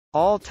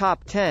All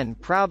Top 10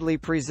 proudly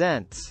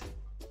presents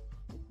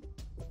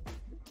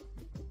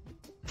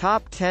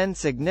Top 10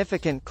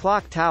 Significant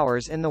Clock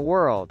Towers in the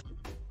World.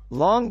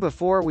 Long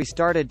before we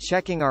started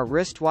checking our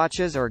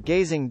wristwatches or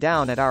gazing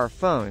down at our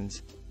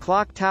phones,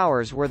 clock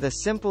towers were the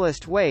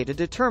simplest way to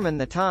determine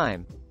the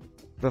time.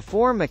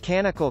 Before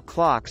mechanical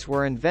clocks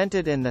were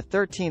invented in the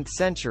 13th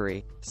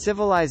century,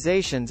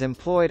 civilizations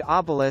employed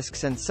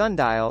obelisks and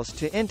sundials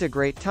to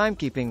integrate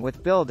timekeeping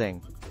with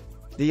building.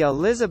 The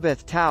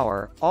Elizabeth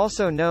Tower,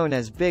 also known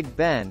as Big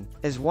Ben,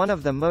 is one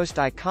of the most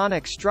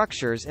iconic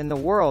structures in the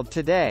world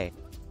today.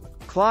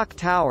 Clock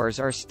towers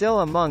are still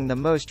among the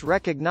most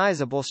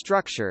recognizable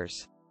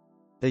structures.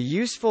 The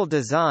useful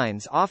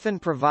designs often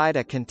provide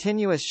a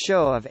continuous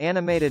show of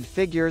animated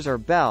figures or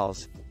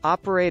bells,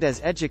 operate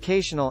as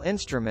educational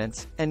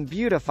instruments, and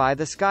beautify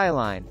the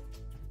skyline.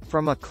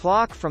 From a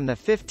clock from the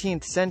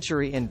 15th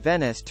century in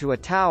Venice to a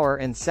tower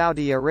in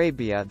Saudi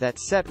Arabia that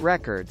set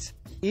records,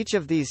 each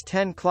of these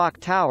 10 clock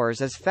towers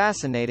is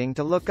fascinating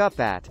to look up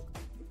at.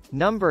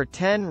 Number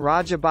 10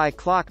 Rajabai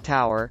Clock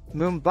Tower,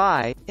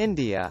 Mumbai,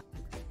 India.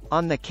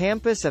 On the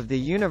campus of the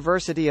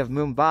University of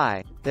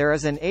Mumbai, there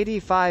is an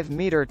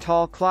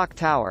 85-meter-tall clock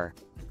tower.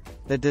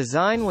 The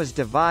design was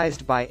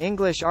devised by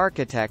English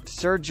architect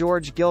Sir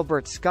George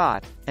Gilbert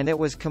Scott, and it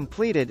was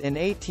completed in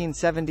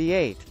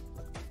 1878.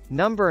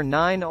 Number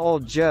 9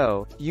 Old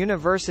Joe,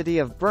 University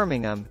of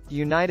Birmingham,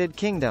 United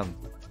Kingdom.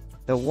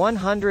 The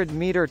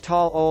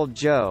 100-meter-tall Old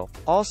Joe,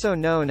 also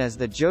known as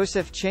the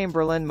Joseph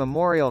Chamberlain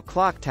Memorial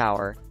Clock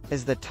Tower,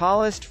 is the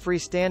tallest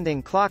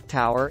freestanding clock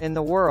tower in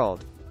the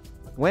world.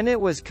 When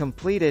it was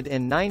completed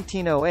in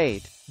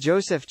 1908,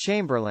 Joseph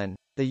Chamberlain,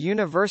 the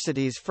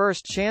university's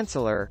first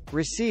chancellor,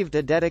 received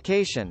a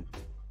dedication.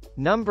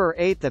 Number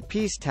 8 The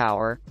Peace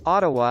Tower,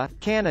 Ottawa,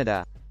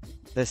 Canada.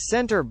 The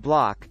Centre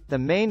Block, the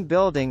main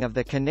building of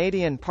the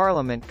Canadian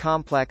Parliament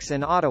complex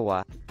in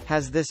Ottawa,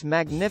 has this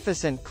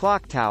magnificent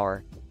clock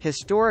tower,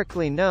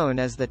 historically known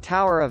as the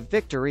Tower of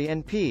Victory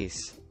and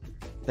Peace.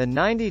 The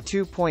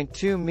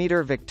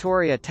 92.2-meter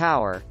Victoria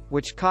Tower,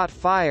 which caught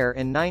fire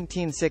in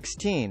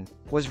 1916,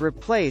 was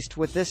replaced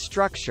with this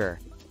structure.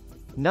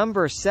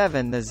 Number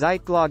 7 The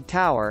Zeitglogge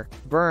Tower,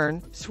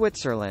 Bern,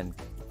 Switzerland.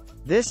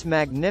 This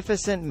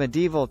magnificent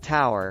medieval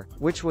tower,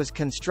 which was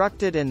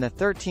constructed in the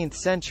 13th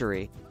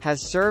century,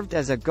 has served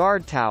as a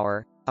guard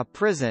tower, a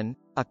prison,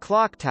 a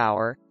clock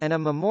tower, and a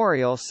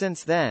memorial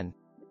since then.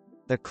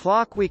 The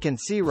clock we can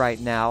see right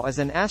now is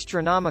an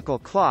astronomical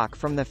clock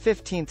from the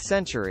 15th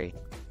century.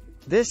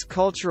 This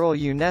cultural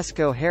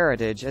UNESCO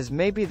heritage is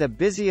maybe the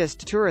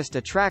busiest tourist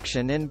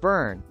attraction in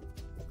Bern.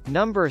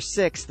 Number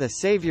 6 The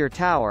Savior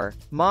Tower,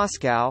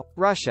 Moscow,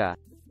 Russia.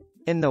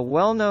 In the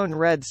well-known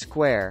Red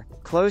Square,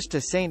 close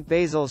to St.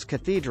 Basil's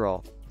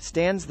Cathedral,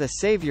 stands the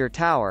Savior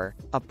Tower,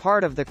 a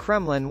part of the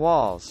Kremlin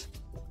walls.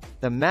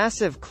 The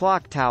massive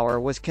clock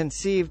tower was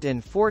conceived in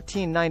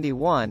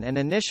 1491 and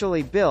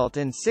initially built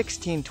in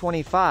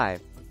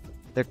 1625.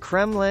 The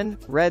Kremlin,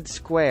 Red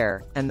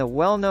Square, and the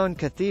well-known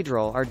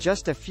cathedral are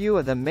just a few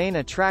of the main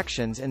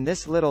attractions in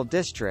this little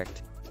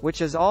district, which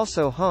is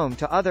also home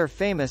to other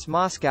famous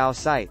Moscow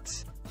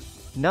sites.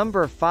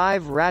 Number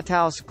 5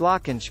 Rathaus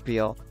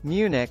Glockenspiel,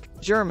 Munich,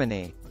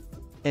 Germany.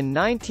 In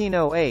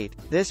 1908,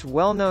 this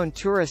well-known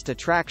tourist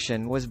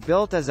attraction was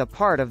built as a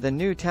part of the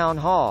new town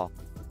hall.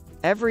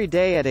 Every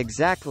day at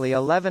exactly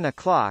 11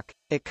 o'clock,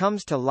 it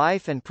comes to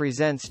life and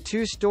presents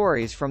two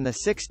stories from the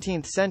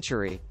 16th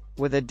century,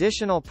 with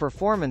additional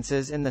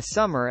performances in the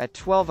summer at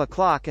 12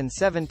 o'clock and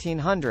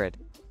 1700.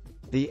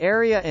 The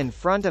area in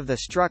front of the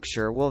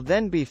structure will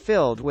then be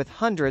filled with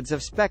hundreds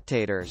of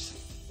spectators.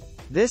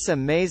 This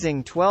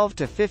amazing 12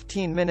 to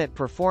 15-minute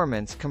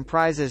performance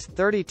comprises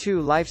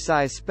 32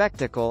 life-size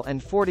spectacle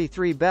and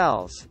 43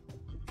 bells.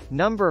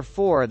 Number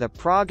 4 The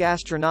Prague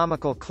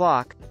Astronomical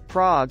Clock,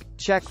 Prague,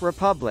 Czech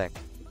Republic.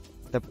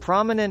 The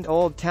prominent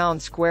Old Town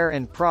Square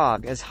in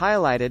Prague is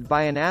highlighted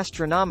by an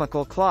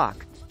astronomical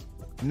clock.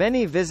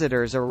 Many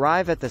visitors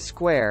arrive at the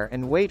square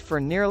and wait for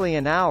nearly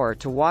an hour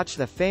to watch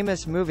the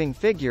famous moving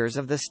figures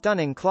of the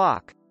stunning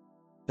clock.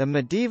 The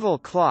medieval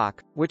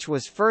clock, which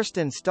was first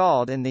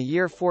installed in the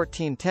year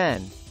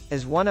 1410,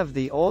 is one of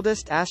the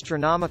oldest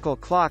astronomical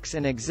clocks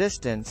in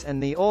existence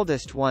and the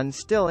oldest one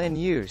still in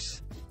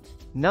use.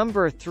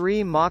 Number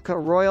 3 Mecca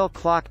Royal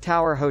Clock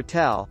Tower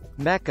Hotel,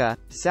 Mecca,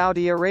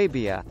 Saudi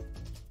Arabia.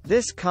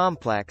 This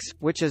complex,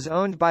 which is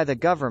owned by the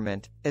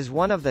government, is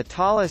one of the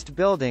tallest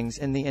buildings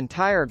in the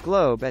entire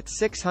globe at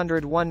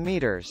 601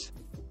 meters.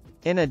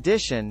 In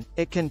addition,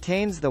 it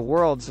contains the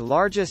world's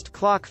largest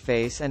clock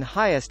face and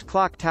highest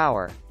clock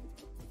tower.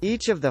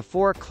 Each of the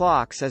 4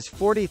 clocks is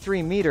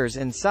 43 meters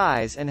in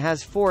size and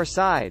has 4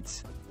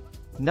 sides.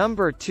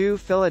 Number 2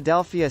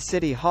 Philadelphia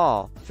City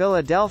Hall,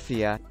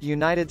 Philadelphia,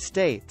 United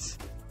States.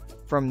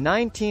 From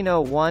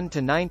 1901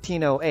 to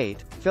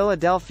 1908,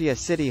 Philadelphia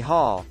City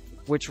Hall,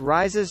 which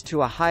rises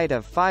to a height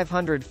of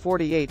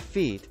 548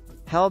 feet,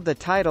 held the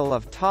title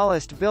of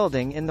tallest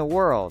building in the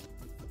world.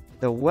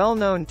 The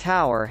well-known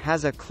tower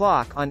has a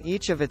clock on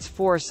each of its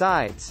 4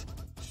 sides.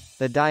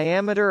 The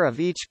diameter of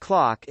each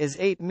clock is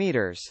 8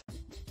 meters.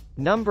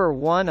 Number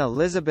 1.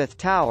 Elizabeth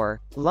Tower,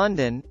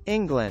 London,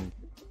 England.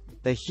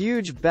 The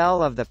huge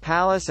bell of the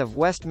Palace of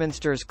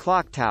Westminster's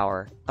clock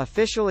tower,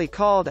 officially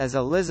called as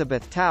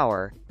Elizabeth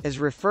Tower, is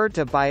referred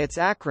to by its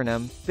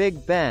acronym,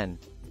 Big Ben.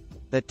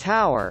 The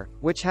tower,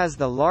 which has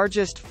the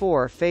largest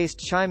four-faced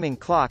chiming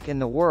clock in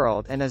the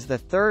world and is the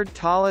third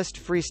tallest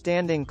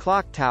freestanding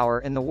clock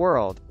tower in the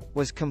world,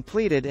 was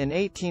completed in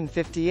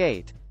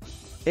 1858.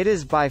 It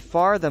is by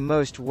far the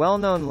most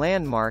well-known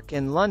landmark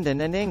in London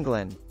and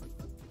England.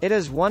 It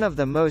is one of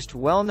the most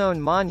well-known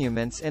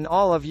monuments in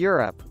all of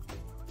Europe.